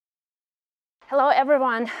Hello,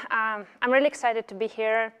 everyone. I'm really excited to be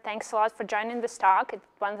here. Thanks a lot for joining this talk. It's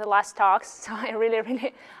one of the last talks, so I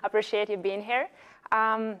really appreciate you being here.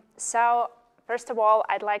 So first of all,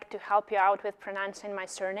 I'd like to help you out with pronouncing my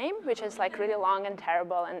surname, which is like really long and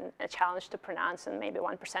terrible and a challenge to pronounce, and maybe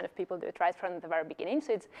 1% of people do it right from the very beginning.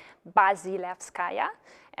 So it's Bazilevskaya,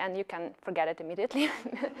 and you can forget it immediately.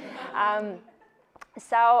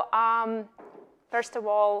 First of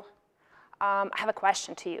all, I have a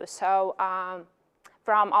question to you. So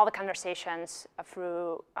from all the conversations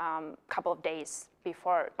through a couple of days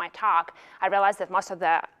before my talk, I realized that most of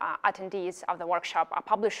the attendees of the workshop are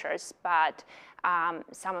publishers, but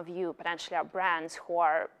some of you potentially are brands who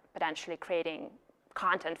are potentially creating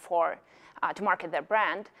content for to market their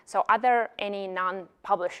brand. So are there any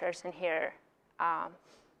non-publishers in here?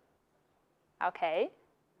 Okay,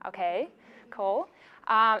 cool.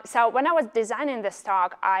 So when I was designing this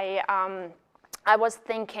talk, I was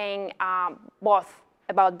thinking both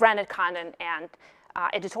about branded content and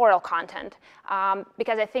editorial content,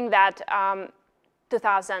 because I think that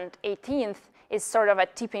 2018 is sort of a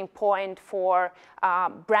tipping point for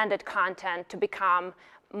branded content to become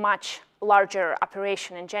much larger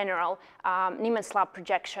operation in general. Niemann's Lab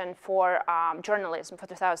projection for journalism for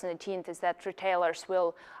 2018 is that retailers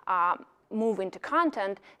will move into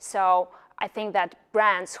content. So I think that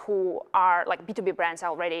brands who are like B2B brands are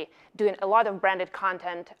already doing a lot of branded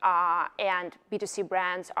content, and B2C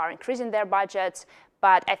brands are increasing their budgets.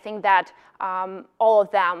 But I think that all of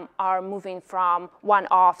them are moving from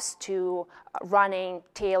one-offs to running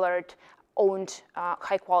tailored, owned,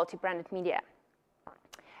 high-quality branded media.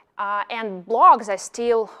 And blogs are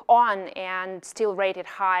still on and still rated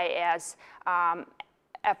high as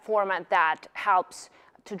a format that helps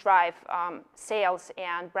to drive sales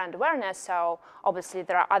and brand awareness. So obviously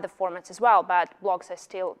there are other formats as well, but blogs are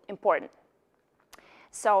still important.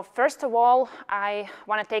 So first of all, I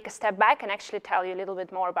want to take a step back and actually tell you a little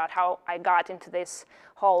bit more about how I got into this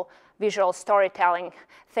whole visual storytelling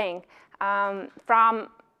thing. From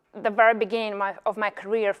the very beginning of my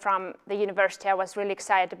career from the university, I was really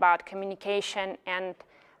excited about communication and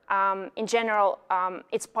in general,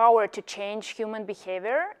 its power to change human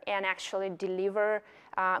behavior and actually deliver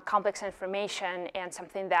complex information and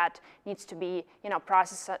something that needs to be,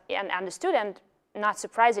 processed and understood. And not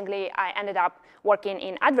surprisingly, I ended up working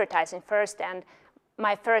in advertising first. And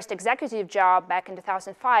my first executive job back in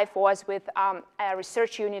 2005 was with a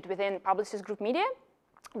research unit within Publicis Group Media.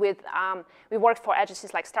 We worked for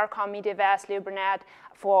agencies like Starcom, MediaVest, Leo Burnett,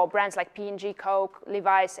 for brands like P&G, Coke,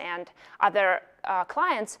 Levi's, and other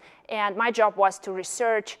clients. And my job was to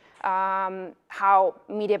research how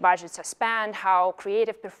media budgets are spent, how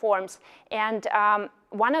creative performs. And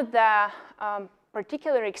one of the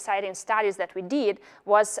particularly exciting studies that we did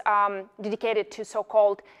was dedicated to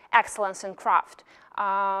so-called excellence in craft.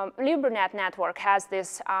 Leo Burnett Network has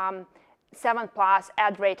this 7+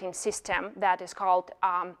 ad rating system that is called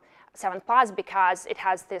 7+ because it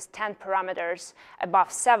has these 10 parameters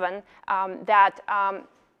above 7 that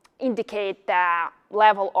indicate the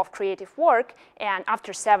level of creative work, and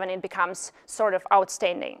after 7 it becomes sort of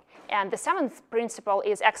outstanding. And the 7th principle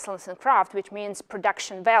is excellence in craft, which means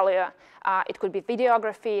production value. It could be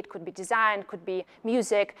videography, it could be design, it could be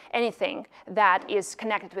music, anything that is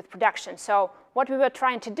connected with production. So what we were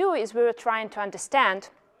trying to do is we were trying to understand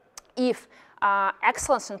if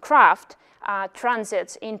excellence in craft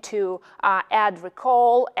transits into ad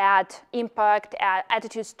recall, ad impact,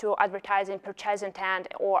 attitudes to advertising, purchase intent,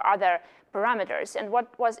 or other parameters. And what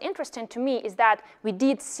was interesting to me is that we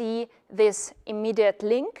did see this immediate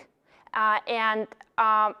link, and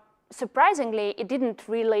surprisingly, it didn't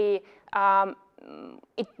really,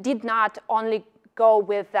 it did not only go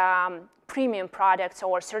with premium products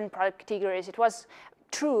or certain product categories. It was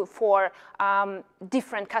true for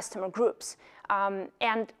different customer groups.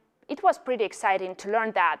 And it was pretty exciting to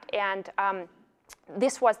learn that. And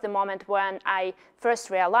this was the moment when I first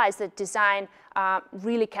realized that design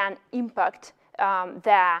really can impact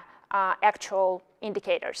the actual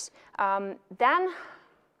indicators. Then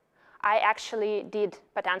I actually did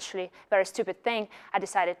potentially very stupid thing. I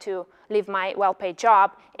decided to leave my well-paid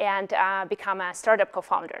job and become a startup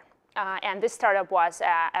co-founder. And this startup was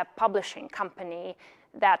a publishing company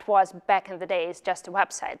that was back in the days just a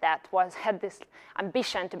website that had this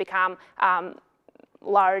ambition to become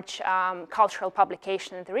large cultural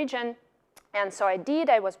publication in the region. And so I did.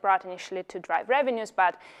 I was brought initially to drive revenues,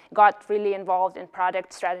 but got really involved in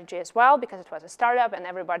product strategy as well because it was a startup and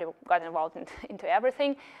everybody got involved into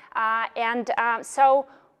everything. So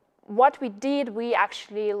what we did, we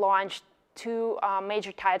actually launched 2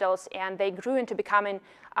 major titles, and they grew into becoming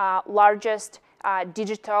largest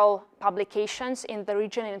digital publications in the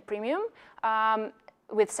region in premium.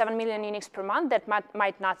 With 7 million uniques per month, that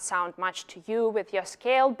might not sound much to you with your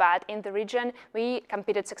scale, but in the region, we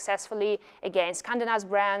competed successfully against Condé Nast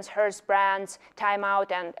brands, Hearst brands, Time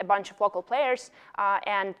Out, and a bunch of local players.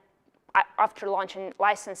 And after launching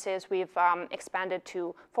licenses, we've expanded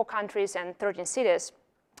to 4 countries and 13 cities.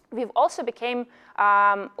 We've also became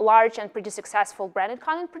large and pretty successful branded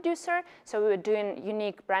content producer. So we were doing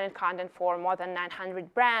unique branded content for more than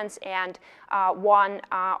 900 brands and won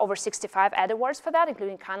over 65 ad awards for that,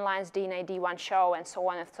 including Cannes Lions, D&A, D1 Show, and so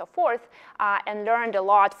on and so forth, and learned a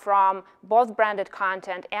lot from both branded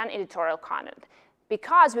content and editorial content.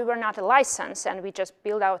 Because we were not a license and we just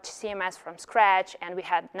built out CMS from scratch and we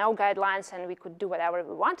had no guidelines and we could do whatever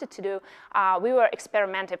we wanted to do, we were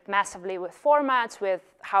experimenting massively with formats, with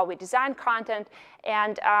how we design content.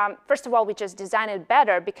 And first of all, we just designed it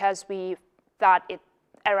better because we thought it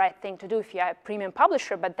a right thing to do if you're a premium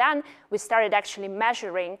publisher. But then we started actually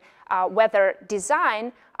measuring whether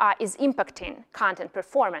design is impacting content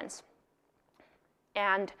performance.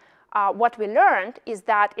 And what we learned is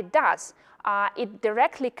that it does. It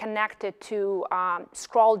directly connected to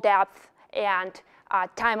scroll depth and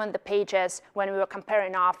time on the pages when we were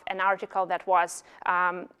comparing off an article that was,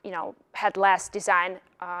 had less design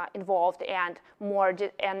involved and more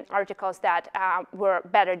and articles that were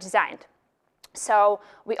better designed. So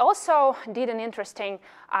we also did an interesting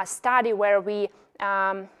study where we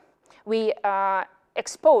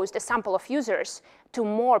exposed a sample of users to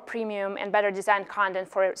more premium and better designed content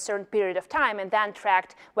for a certain period of time, and then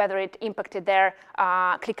tracked whether it impacted their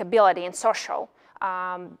clickability in social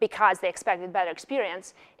because they expected better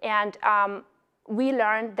experience. And we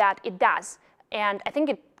learned that it does. And I think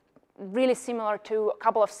it really similar to a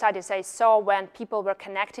couple of studies I saw when people were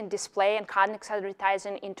connecting display and context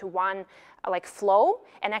advertising into one flow,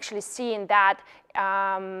 and actually seeing that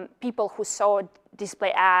people who saw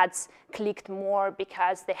display ads clicked more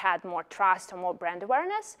because they had more trust or more brand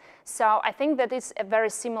awareness. So I think that it's a very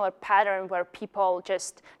similar pattern where people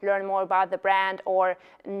just learn more about the brand or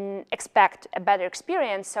expect a better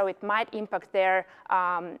experience, so it might impact their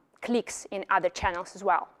clicks in other channels as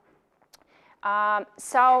well.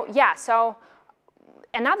 So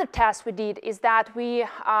another test we did is that we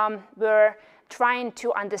were trying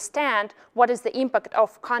to understand what is the impact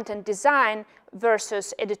of content design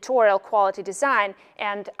versus editorial quality design.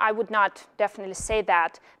 And I would not definitely say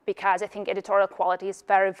that, because I think editorial quality is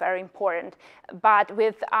very, very important. But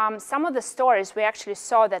with some of the stories, we actually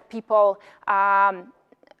saw that people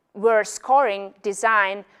were scoring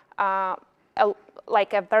design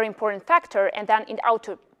like a very important factor, and then it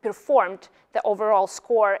outperformed the overall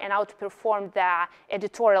score and outperformed the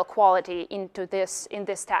editorial quality in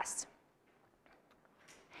this test.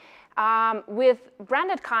 With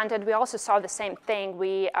branded content, we also saw the same thing.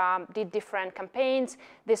 We did different campaigns.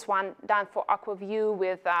 This one done for AquaView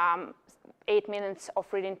with 8 minutes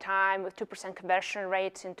of reading time with 2% conversion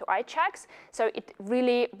rates into eye checks. So it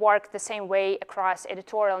really worked the same way across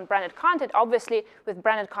editorial and branded content. Obviously, with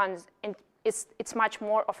branded content, it's much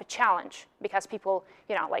more of a challenge because people,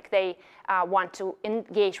 they want to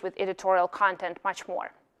engage with editorial content much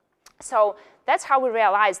more. So that's how we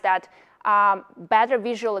realized that better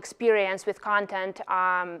visual experience with content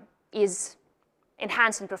is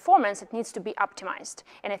enhancing performance. It needs to be optimized.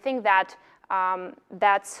 And I think that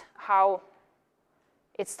that's how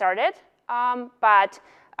it started. But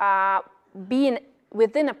being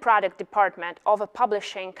within a product department of a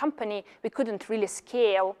publishing company, we couldn't really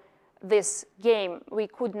scale this game. We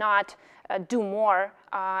could not do more,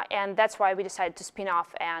 and that's why we decided to spin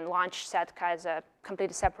off and launch Setka as a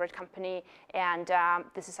completely separate company. And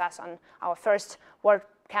this is us on our first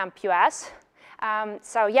WordCamp US.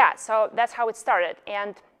 So that's how it started.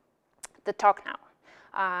 And the talk now.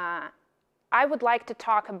 I would like to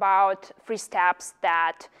talk about 3 steps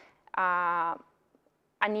that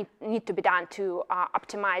need to be done to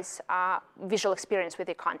optimize visual experience with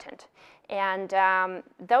your content. And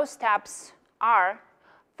those steps are,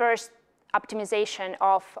 first, optimization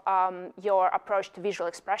of your approach to visual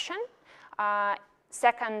expression.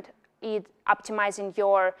 Second is optimizing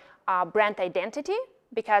your brand identity,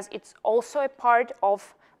 because it's also a part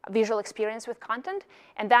of visual experience with content.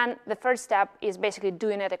 And then the third step is basically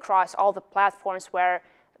doing it across all the platforms where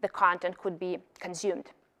the content could be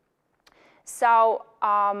consumed. So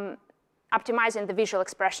optimizing the visual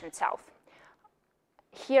expression itself.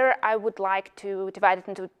 Here I would like to divide it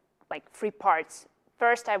into 3 parts.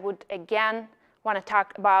 First, I would again want to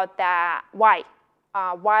talk about the why.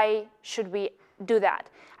 Why should we do that?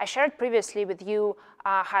 I shared previously with you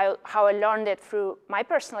how I learned it through my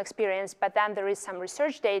personal experience, but then there is some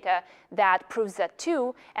research data that proves that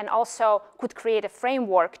too, and also could create a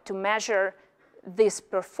framework to measure this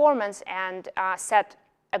performance and set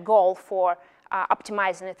a goal for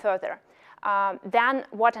optimizing it further. Then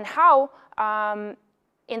what and how,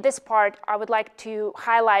 in this part, I would like to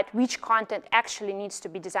highlight which content actually needs to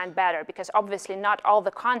be designed better, because obviously not all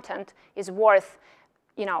the content is worth,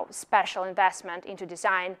 special investment into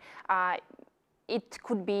design. It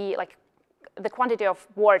could be like the quantity of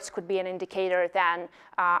words could be an indicator, then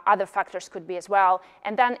other factors could be as well.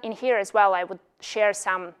 And then in here as well, I would share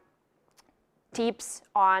some tips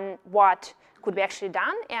on what could be actually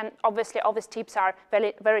done. And obviously all these tips are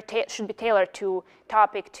should be tailored to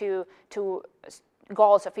topic, to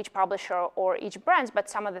goals of each publisher or each brand, but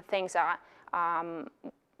some of the things are,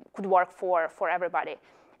 could work for everybody.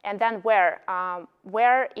 And then where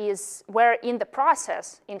in the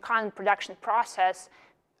process, in content production process,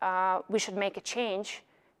 we should make a change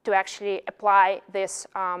to actually apply these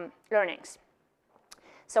learnings.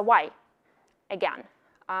 So why? Again,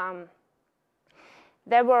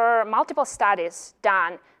 there were multiple studies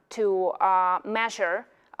done to measure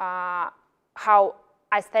how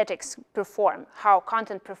aesthetics perform, how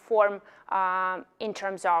content perform in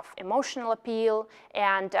terms of emotional appeal,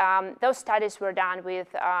 and those studies were done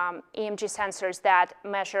with EMG sensors that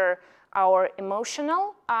measure our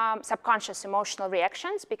emotional, subconscious emotional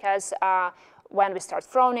reactions, because when we start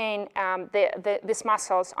frowning, these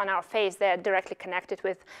muscles on our face, they're directly connected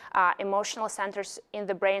with emotional centers in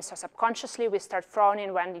the brain. So subconsciously, we start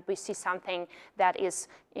frowning when we see something that is,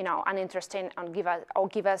 uninteresting and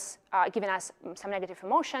giving us some negative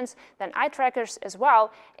emotions. Then eye trackers as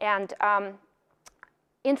well. And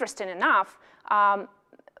interesting enough,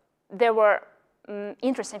 there were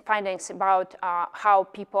interesting findings about how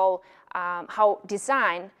people, how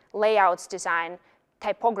design, layouts design,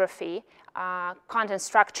 typography, content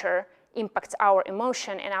structure impacts our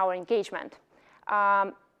emotion and our engagement.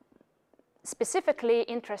 Specifically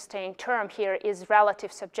interesting term here is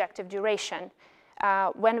relative subjective duration.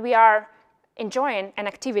 When we are enjoying an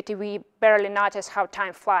activity, we barely notice how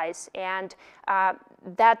time flies, and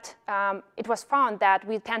it was found that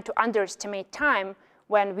we tend to underestimate time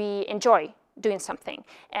when we enjoy doing something.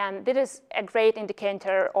 And that is a great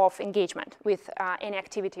indicator of engagement with any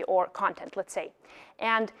activity or content, let's say.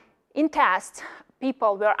 And in tests,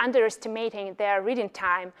 people were underestimating their reading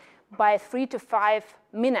time by 3 to 5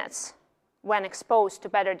 minutes when exposed to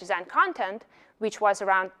better designed content, which was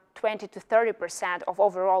around 20 to 30% of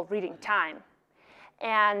overall reading time.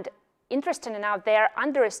 And interesting enough, their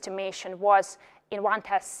underestimation was in one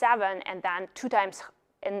test 7, and then 2 times,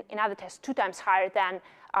 in other tests 2 times higher than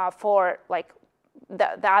for like the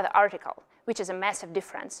other article, which is a massive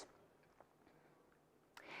difference.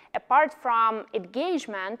 Apart from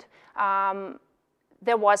engagement,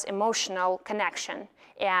 there was emotional connection,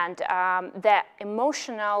 and the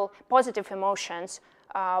positive emotions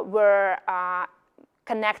were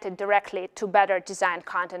connected directly to better designed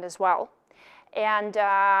content as well, and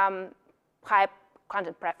high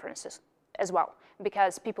content preferences as well,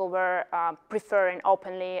 because people were preferring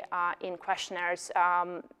openly in questionnaires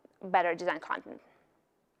better designed content.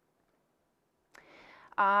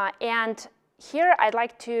 And here I'd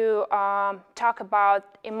like to talk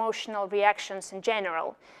about emotional reactions in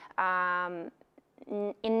general.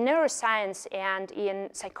 In neuroscience and in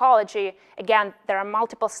psychology, again, there are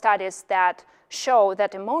multiple studies that show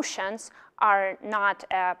that emotions are not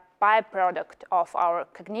a byproduct of our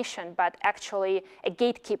cognition, but actually a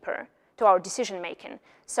gatekeeper to our decision making.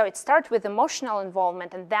 So it starts with emotional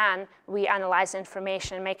involvement, and then we analyze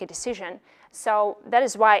information and make a decision. So that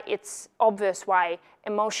is why it's obvious why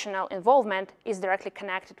emotional involvement is directly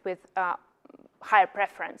connected with higher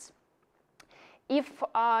preference. If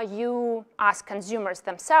you ask consumers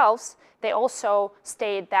themselves, they also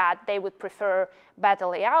state that they would prefer better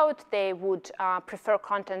layout, they would prefer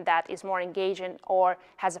content that is more engaging or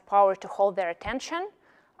has a power to hold their attention,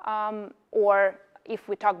 or if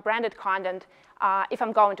we talk branded content, if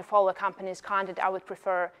I'm going to follow a company's content, I would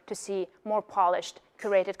prefer to see more polished,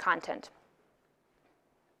 curated content.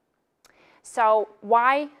 So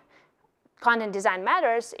why content design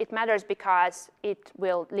matters? It matters because it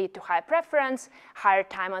will lead to higher preference, higher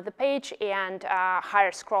time on the page, and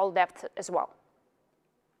higher scroll depth as well.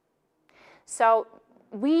 So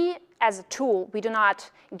we, as a tool, we do not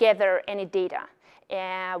gather any data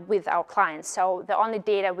with our clients. So the only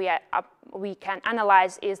data we can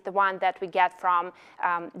analyze is the one that we get from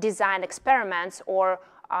design experiments or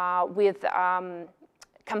with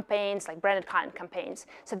campaigns, like branded content campaigns.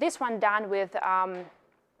 So this one done with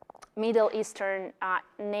Middle Eastern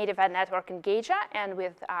native ad network in Geja and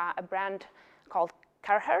with a brand called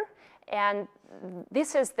Karher. And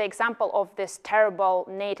this is the example of this terrible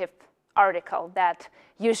native article that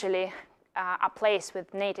usually are placed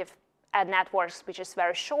with native ad networks, which is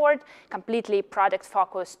very short, completely product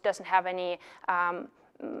focused, doesn't have any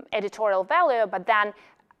editorial value. But then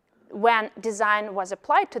when design was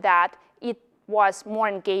applied to that, it was more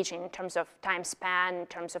engaging in terms of time span, in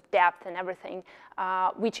terms of depth and everything,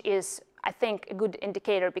 which is, I think, a good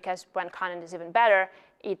indicator, because when content is even better,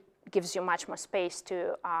 it gives you much more space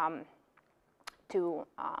to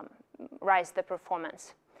rise the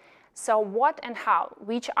performance. So what and how,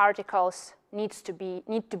 which articles need to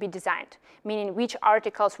be designed, meaning which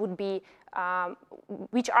articles would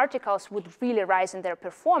really rise in their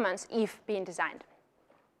performance if being designed.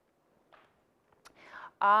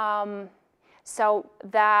 So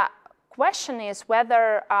the question is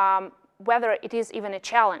whether it is even a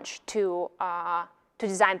challenge to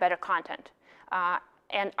design better content,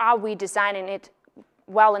 and are we designing it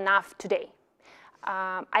well enough today?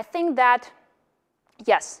 I think that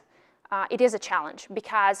yes, it is a challenge,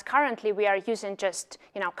 because currently we are using just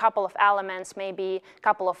a couple of elements, maybe a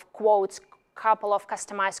couple of quotes, couple of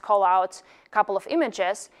customized callouts, couple of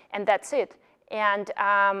images, and that's it. And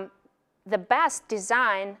the best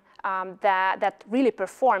design that really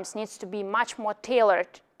performs needs to be much more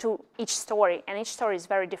tailored to each story, and each story is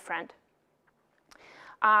very different.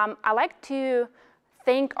 I like to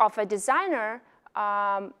think of a designer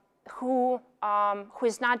who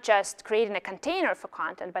is not just creating a container for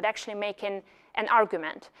content, but actually making an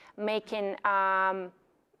argument,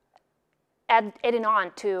 adding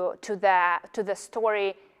on to the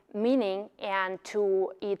story meaning and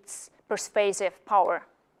to its persuasive power.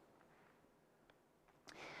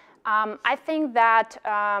 I think that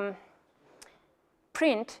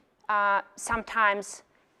print sometimes,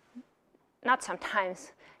 not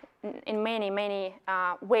sometimes, in many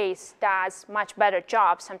ways does much better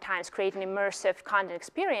job sometimes creating immersive content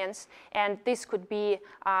experience, and this could be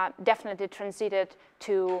definitely transited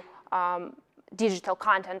to digital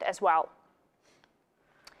content as well.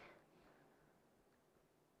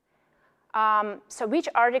 So which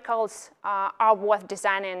articles are worth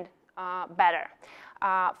designing better?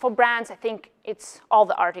 For brands, I think it's all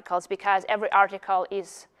the articles, because every article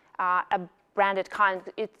is a branded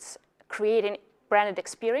content. It's creating branded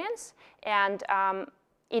experience, and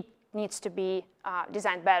it needs to be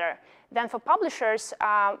designed better. Then for publishers,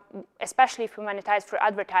 especially if we monetize through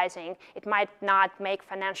advertising, it might not make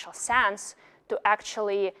financial sense to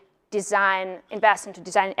actually invest into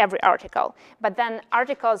design every article. But then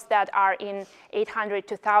articles that are in 800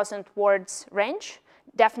 to 1,000 words range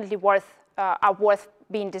definitely are worth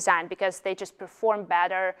being designed, because they just perform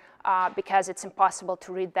better, because it's impossible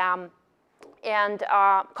to read them. And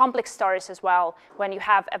complex stories as well. When you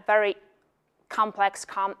have a very complex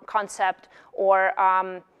concept or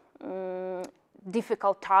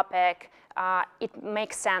difficult topic, it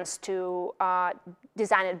makes sense to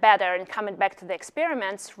design it better. And coming back to the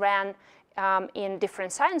experiments ran in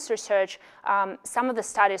different science research, some of the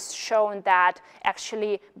studies shown that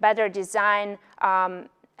actually better design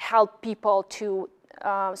help people to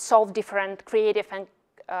solve different creative and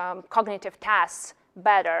cognitive tasks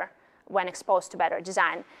better when exposed to better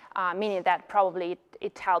design, meaning that probably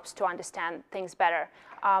it helps to understand things better.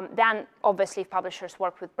 Then obviously publishers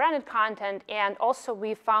work with branded content, and also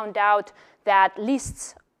we found out that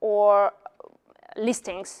lists or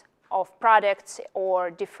listings of products or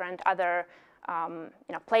different other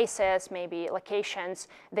places, maybe locations,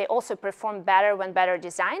 they also perform better when better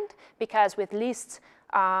designed, because with lists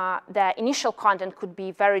the initial content could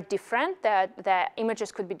be very different, the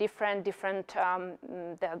images could be different,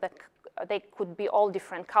 they could be all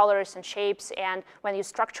different colors and shapes, and when you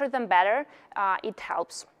structure them better, it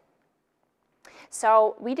helps.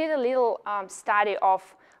 So we did a little study of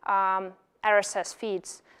RSS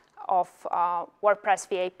feeds of WordPress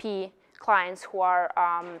VIP clients who are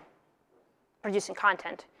producing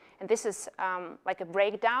content. And this is like a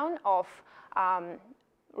breakdown of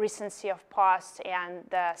recency of posts and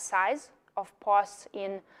the size of posts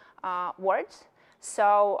in words.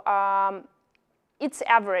 So it's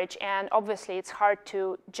average, and obviously it's hard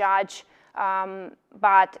to judge,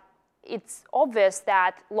 but it's obvious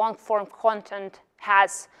that long-form content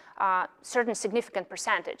has a certain significant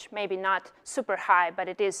percentage, maybe not super high, but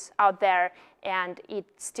it is out there, and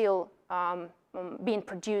it's still being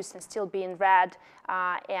produced and still being read,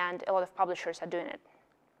 and a lot of publishers are doing it.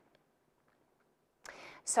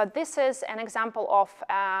 So this is an example of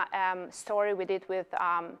a story we did with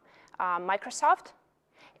Microsoft.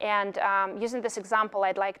 And using this example,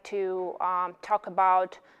 I'd like to talk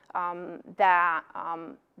about the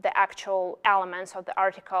actual elements of the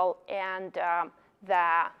article and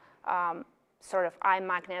the sort of eye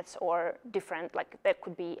magnets or different, like there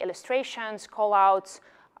could be illustrations, callouts,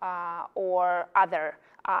 or other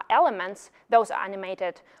elements. Those are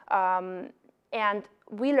animated. And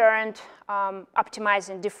we learned,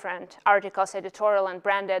 optimizing different articles, editorial and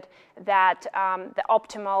branded, that the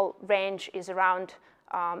optimal range is around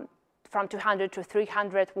from 200 to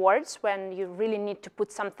 300 words when you really need to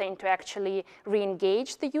put something to actually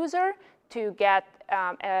re-engage the user, to get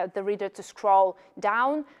the reader to scroll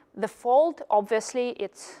down. The fold, obviously,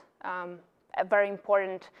 it's a very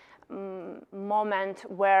important moment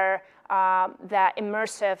where the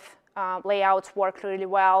immersive layouts work really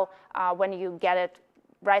well. When you get it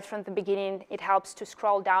right from the beginning, it helps to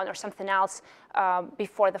scroll down or something else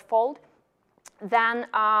before the fold. Then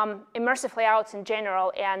immersive layouts in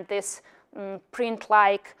general and this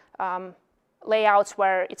print-like layouts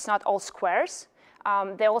where it's not all squares,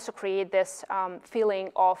 they also create this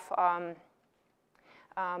feeling of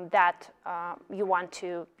that you want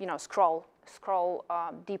to scroll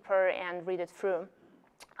deeper and read it through.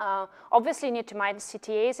 Obviously, you need to mind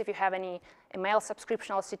CTAs if you have any email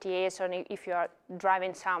subscriptional CTAs, or if you are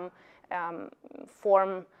driving some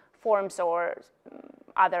forms or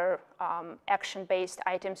other action-based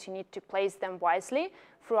items, you need to place them wisely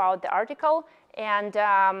throughout the article. And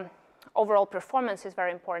overall performance is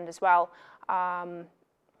very important as well. The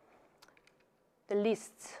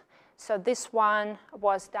lists. So this one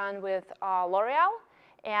was done with L'Oreal.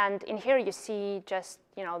 And in here you see just,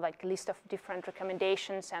 like a list of different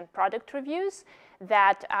recommendations and product reviews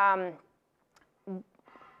that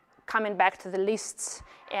coming back to the lists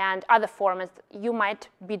and other formats, you might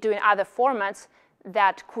be doing other formats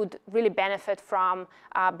that could really benefit from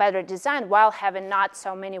better design while having not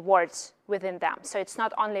so many words within them. So it's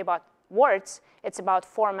not only about words, it's about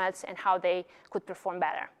formats and how they could perform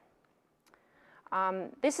better.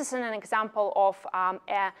 This is an example of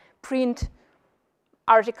a print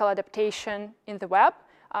article adaptation in the web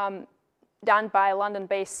done by a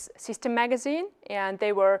London-based System magazine, and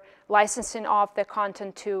they were licensing off the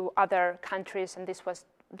content to other countries, and this was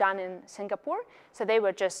done in Singapore. So they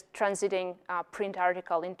were just transiting a print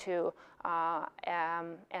article into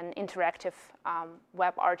an interactive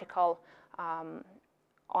web article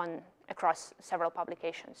across several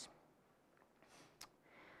publications.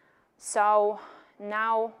 So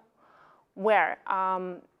now where?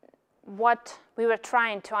 What we were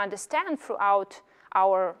trying to understand throughout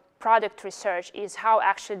our product research is how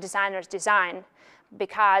actually designers design,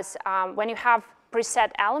 because when you have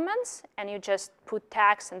preset elements and you just put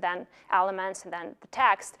text and then elements and then the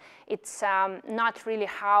text, it's not really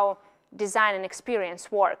how design and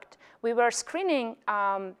experience worked. We were screening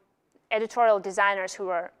editorial designers who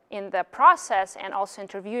were in the process and also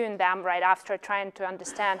interviewing them right after, trying to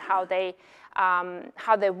understand how they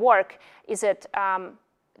work. Is it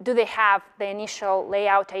do they have the initial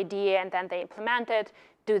layout idea and then they implement it?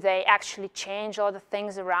 Do they actually change all the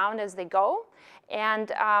things around as they go?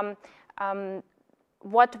 And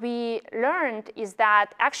what we learned is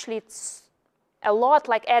that actually it's a lot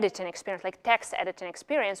like editing experience, like text editing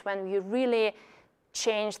experience, when you really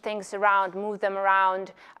change things around, move them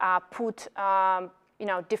around, put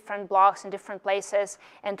different blocks in different places,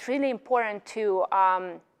 and it's really important to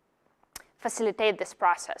facilitate this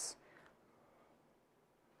process.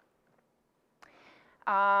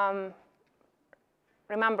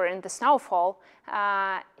 Remember, in the snowfall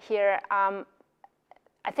here,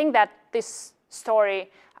 I think that this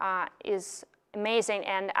story is amazing,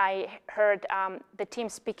 and I heard the team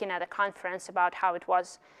speaking at a conference about how it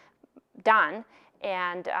was done,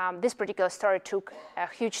 and this particular story took a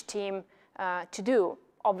huge team to do,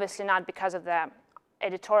 obviously not because of the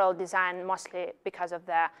editorial design, mostly because of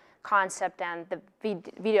the concept and the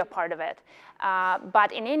video part of it.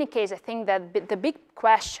 But in any case, I think that the big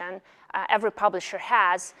question every publisher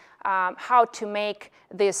has, how to make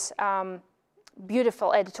this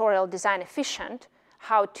beautiful editorial design efficient,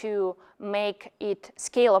 how to make it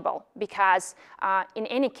scalable, because in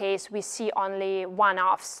any case, we see only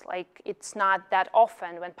one-offs. Like, it's not that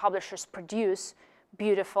often when publishers produce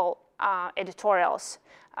beautiful editorials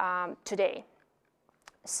today.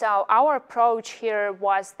 So our approach here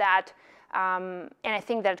was that, and I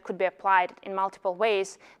think that it could be applied in multiple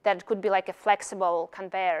ways, that it could be like a flexible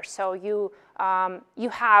conveyor. So you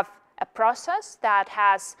have a process that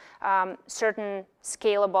has certain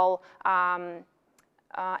scalable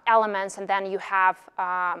elements, and then you have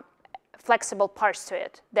flexible parts to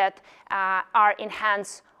it that are in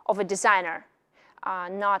hands of a designer.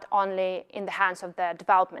 not only in the hands of the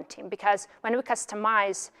development team. Because when we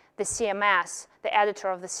customize the CMS, the editor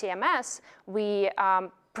of the CMS, we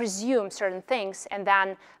presume certain things, and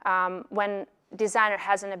then when designer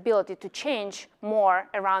has an ability to change more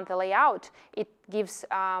around the layout, it gives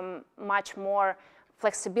much more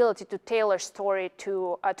flexibility to tailor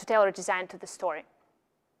tailor design to the story.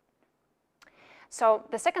 So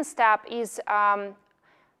the second step is how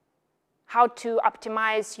to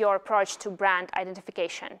optimize your approach to brand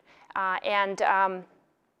identification.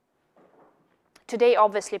 Today,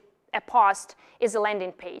 obviously, a post is a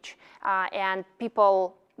landing page, and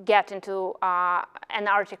people get into an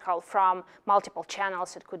article from multiple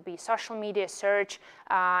channels. It could be social media, search,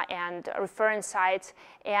 and reference sites.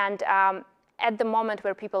 And at the moment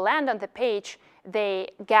where people land on the page, they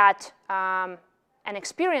get an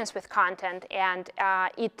experience with content, and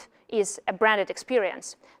it is a branded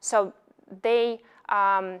experience. So they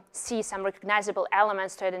see some recognizable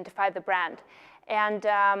elements to identify the brand. And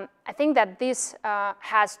I think that this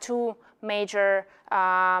has two major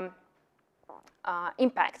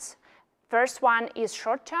impacts. First one is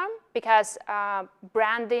short-term, because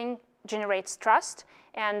branding generates trust.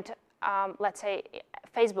 And let's say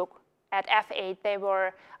Facebook at F8, they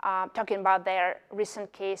were talking about their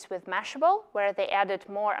recent case with Mashable, where they added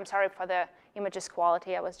more. I'm sorry for the images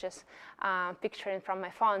quality. I was just picturing from my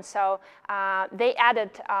phone. So they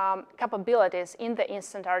added capabilities in the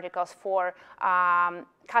instant articles for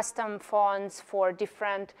custom fonts, for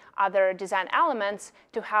different other design elements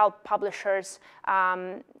to help publishers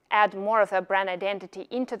add more of a brand identity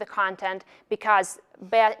into the content, because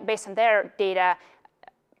based on their data,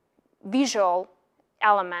 visual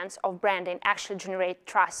elements of branding actually generate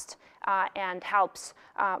trust and helps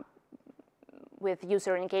with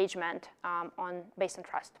user engagement based on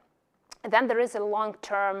trust. And then there is a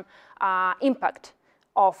long-term impact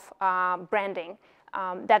of branding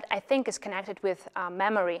that I think is connected with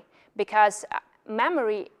memory, because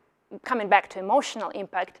memory, coming back to emotional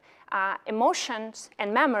impact, emotions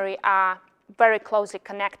and memory are very closely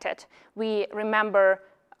connected. We remember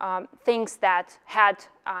things that had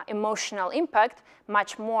emotional impact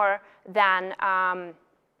much more than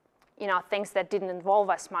things that didn't involve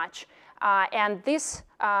us much. And this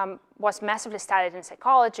was massively studied in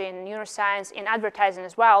psychology, in neuroscience, in advertising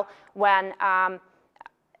as well, when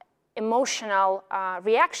emotional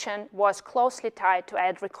reaction was closely tied to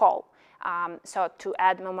ad recall, so to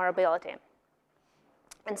ad memorability.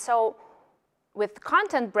 And so with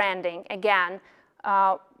content branding, again,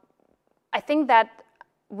 I think that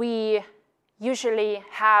we usually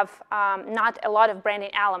have not a lot of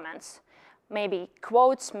branding elements, maybe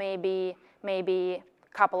quotes, maybe a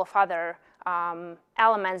couple of other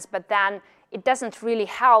elements, but then it doesn't really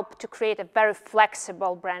help to create a very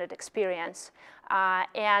flexible branded experience.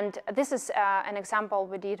 And this is an example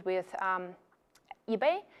we did with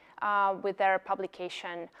eBay, with their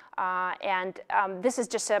publication. This is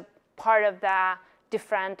just a part of the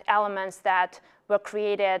different elements that were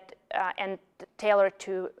created and tailored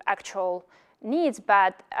to actual needs.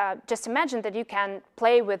 But just imagine that you can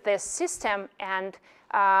play with this system, and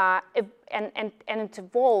it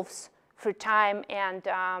evolves through time and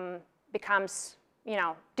becomes,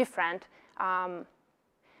 different.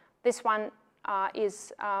 This one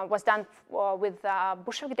was done with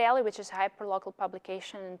Bushwick Daily, which is a hyperlocal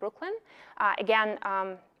publication in Brooklyn. Again,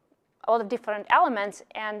 a lot of different elements,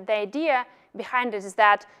 and the idea behind it is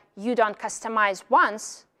that you don't customize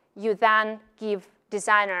once, you then give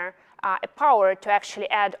designer a power to actually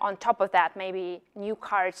add on top of that maybe new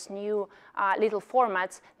cards, new little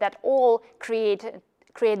formats that all create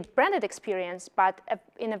branded experience, but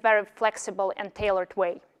in a very flexible and tailored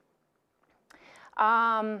way.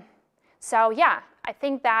 So yeah, I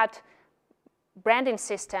think that branding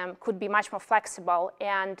system could be much more flexible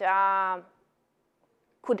and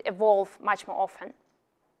could evolve much more often.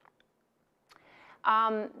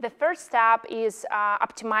 The first step is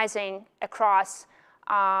optimizing across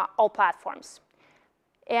all platforms.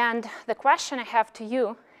 And the question I have to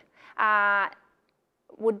you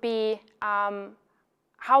would be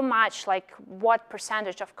how much, what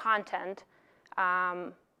percentage of content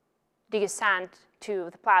do you send to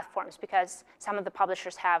the platforms? Because some of the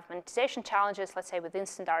publishers have monetization challenges, let's say with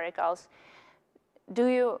instant articles. Do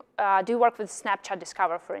you work with Snapchat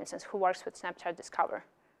Discover, for instance? Who works with Snapchat Discover?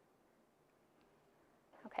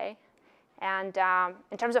 Okay. And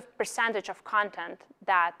in terms of percentage of content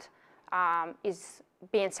that is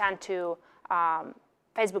being sent to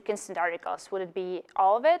Facebook instant articles, would it be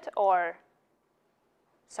all of it, or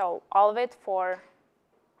so all of it for,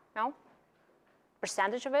 no?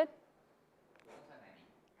 Percentage of it?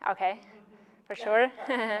 Okay, for sure.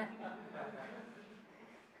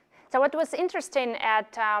 So what was interesting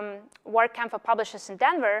at WordCamp for Publishers in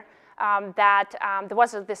Denver, that there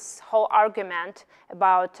was this whole argument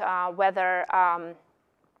about whether,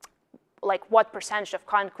 like what percentage of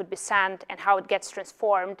content could be sent and how it gets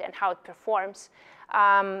transformed and how it performs.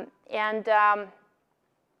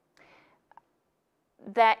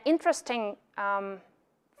 The interesting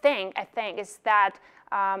thing, I think, is that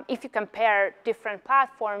if you compare different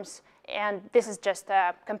platforms, and this is just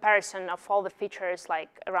a comparison of all the features like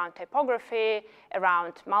around typography,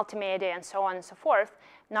 around multimedia, and so on and so forth,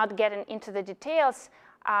 not getting into the details,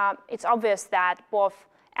 it's obvious that both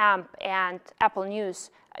AMP and Apple News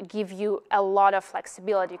give you a lot of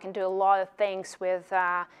flexibility. You can do a lot of things with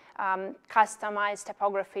customized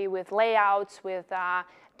typography, with layouts, with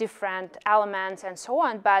different elements, and so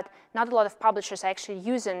on, but not a lot of publishers are actually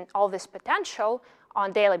using all this potential on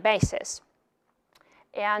a daily basis.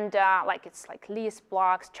 And it's like lists,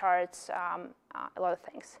 blocks, charts, a lot of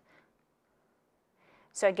things.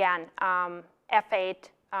 So again, F8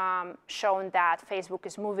 shown that Facebook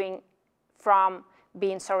is moving from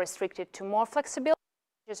being so restricted to more flexibility,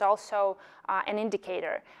 which is also an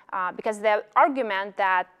indicator. Because the argument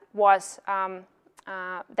that was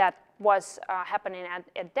happening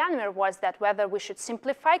at Denver was that whether we should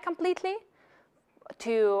simplify completely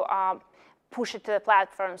to push it to the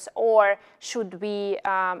platforms, or should we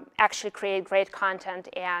actually create great content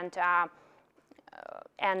and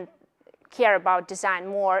care about design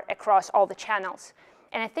more across all the channels.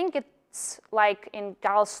 And I think it's like in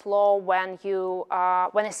Gall's law, when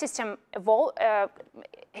a system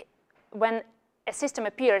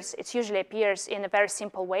appears, it usually appears in a very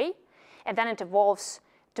simple way, and then it evolves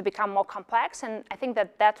to become more complex. And I think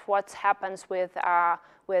that that's what happens with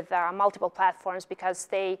multiple platforms, because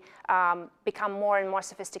they become more and more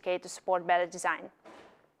sophisticated to support better design.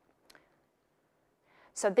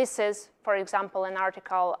 So this is, for example, an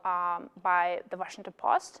article by the Washington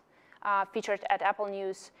Post featured at Apple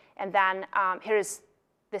News. And then here is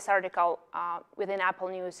this article within Apple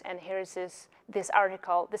News, and here is this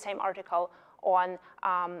article, the same article on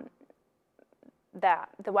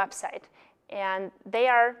the website. And they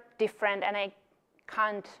are different, and I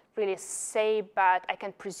can't really say, but I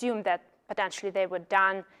can presume that potentially they were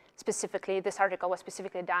done specifically, this article was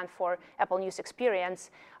specifically done for Apple News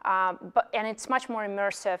experience, and it's much more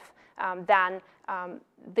immersive than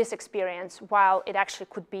this experience, while it actually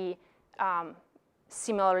could be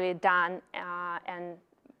similarly done and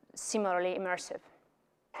similarly immersive.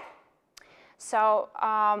 So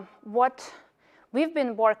what we've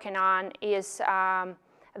been working on is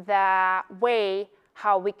the way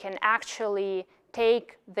how we can actually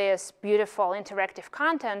take this beautiful interactive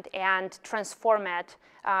content and transform it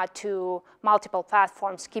to multiple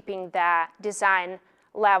platforms, keeping the design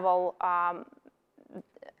level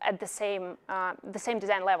at the same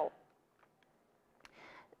design level.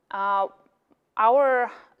 So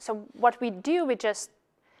what we do,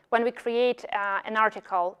 when we create an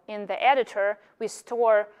article in the editor, we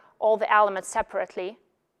store all the elements separately.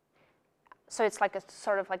 So it's like a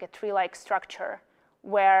sort of like a tree-like structure,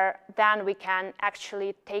 where then we can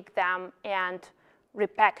actually take them and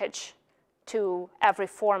repackage to every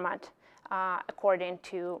format according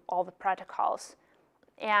to all the protocols.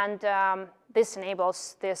 And this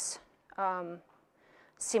enables this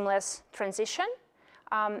seamless transition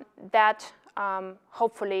that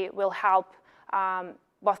hopefully will help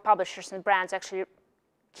both publishers and brands actually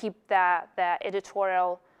keep the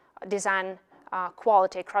editorial design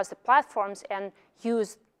quality across the platforms and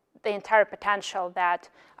use the entire potential that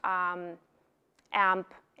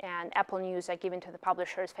AMP and Apple News are giving to the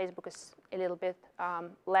publishers. Facebook is a little bit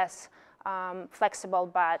less flexible,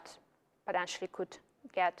 but potentially could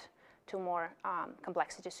get to more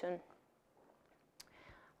complexity soon.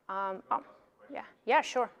 Yeah,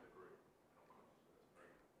 sure.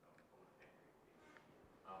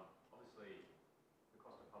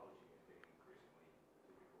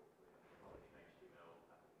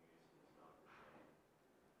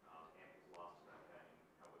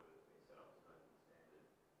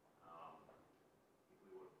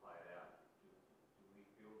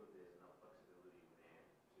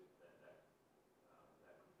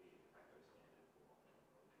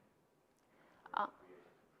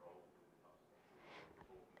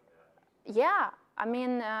 Yeah, I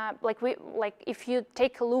mean, if you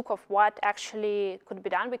take a look of what actually could be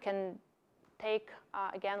done, we can take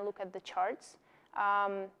again look at the charts.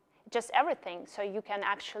 Just everything. So you can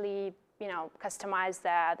actually, customize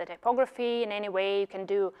the typography in any way. You can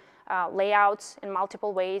do layouts in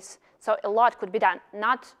multiple ways. So a lot could be done.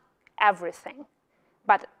 Not everything,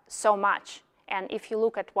 but so much. And if you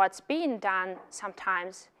look at what's being done,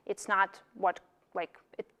 sometimes it's not what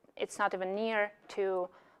it's not even near to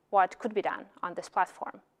what could be done on this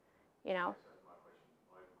platform, you know.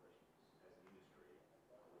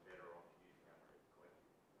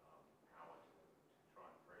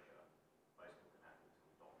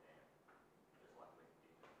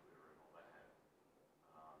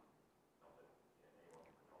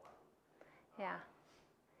 Yeah.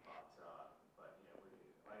 But you know,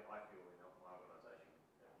 I feel in my organisation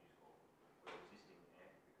useful we're resisting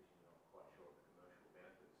AMP because you're not quite sure of the commercial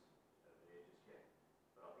benefits that are there just yet.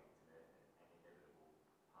 But I think it's an inevitable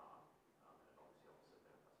path, and it obviously offers a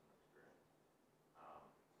better customer experience.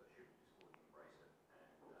 So should we just fully embrace it and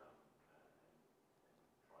try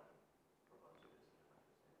to propose it as a de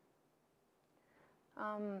facto standard?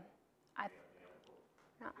 No.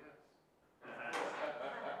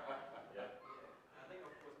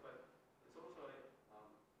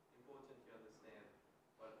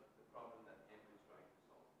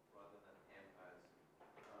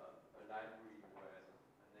 Library or as a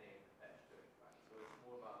name attached to it, right? So it's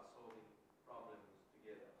more about solving problems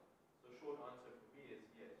together. So short answer for me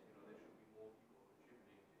is yes, you know, there should be more people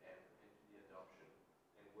contributing to AMP and to the adoption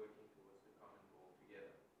and working towards the common goal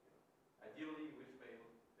together. You know. Ideally, you wish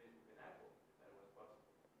Facebook and Apple, if that was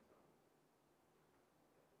possible. So.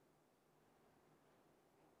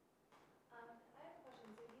 I have a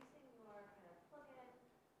question. So using your kind of plugin,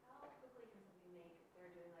 how quickly can somebody make, if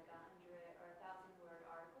they're doing like 100 or 1,000 word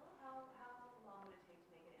article, how long would it take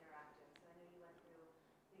to make it interactive? So I know you went through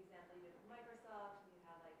the example you did with Microsoft, and you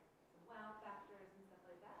had like some wow factors and stuff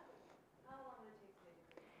like that. But how long would it take to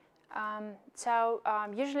make it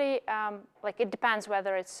Usually, like it depends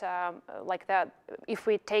whether it's like if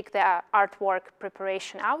we take the artwork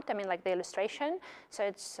preparation out, I mean like the illustration, so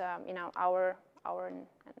it's you know hour and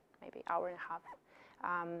maybe hour and a half.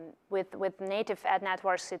 With native ad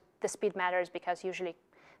networks, the speed matters because usually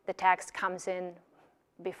the text comes in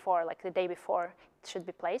before, like the day before it should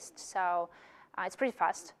be placed. So it's pretty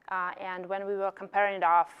fast. And when we were comparing it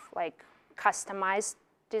off, like customized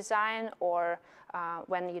design or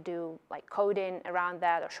when you do like coding around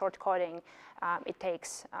that or short coding, it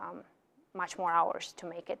takes much more hours to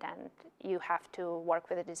make it, and you have to work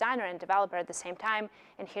with a designer and developer at the same time.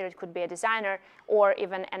 And here it could be a designer or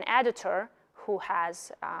even an editor who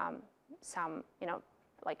has some, you know,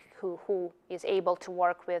 like who is able to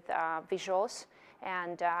work with visuals.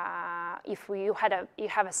 And if you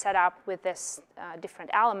have a setup with this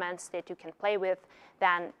different elements that you can play with,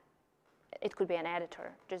 then it could be an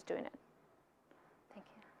editor just doing it. Thank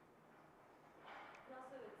you. And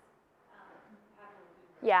also it's compatible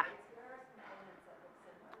with Yeah. There are some elements that look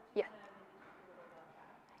similar. Yeah. Maybe talk a little about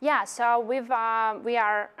that. Yeah, so we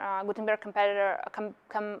are Gutenberg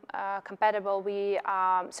compatible.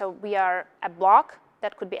 So we are a block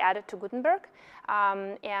that could be added to Gutenberg,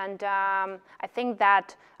 and I think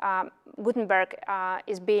that Gutenberg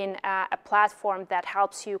is being a platform that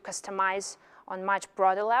helps you customize on much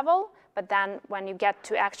broader level. But then when you get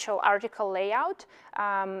to actual article layout,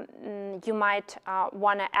 you might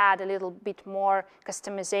want to add a little bit more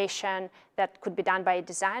customization that could be done by a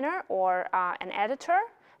designer or an editor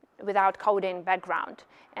without coding background.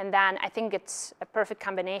 And then I think it's a perfect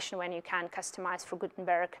combination when you can customize for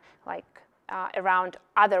Gutenberg like around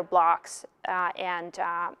other blocks and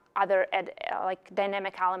other like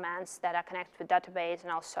dynamic elements that are connected with database,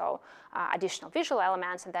 and also additional visual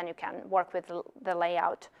elements, and then you can work with the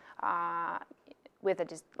layout with a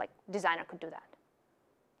like designer could do that.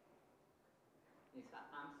 Is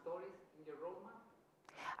AMP Stories in your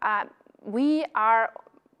roadmap? We are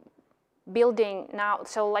building now,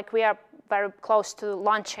 so like we are very close to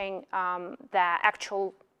launching the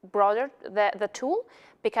actual broader the tool,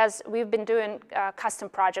 because we've been doing custom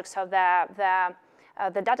projects. So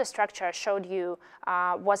the data structure I showed you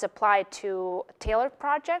was applied to tailored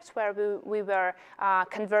projects where we were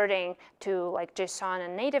converting to like JSON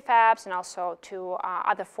and native apps, and also to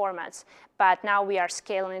other formats. But now we are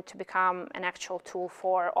scaling it to become an actual tool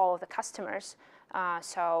for all of the customers, and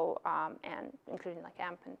including like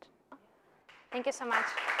AMP. And thank you so much.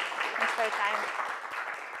 Thanks for your time.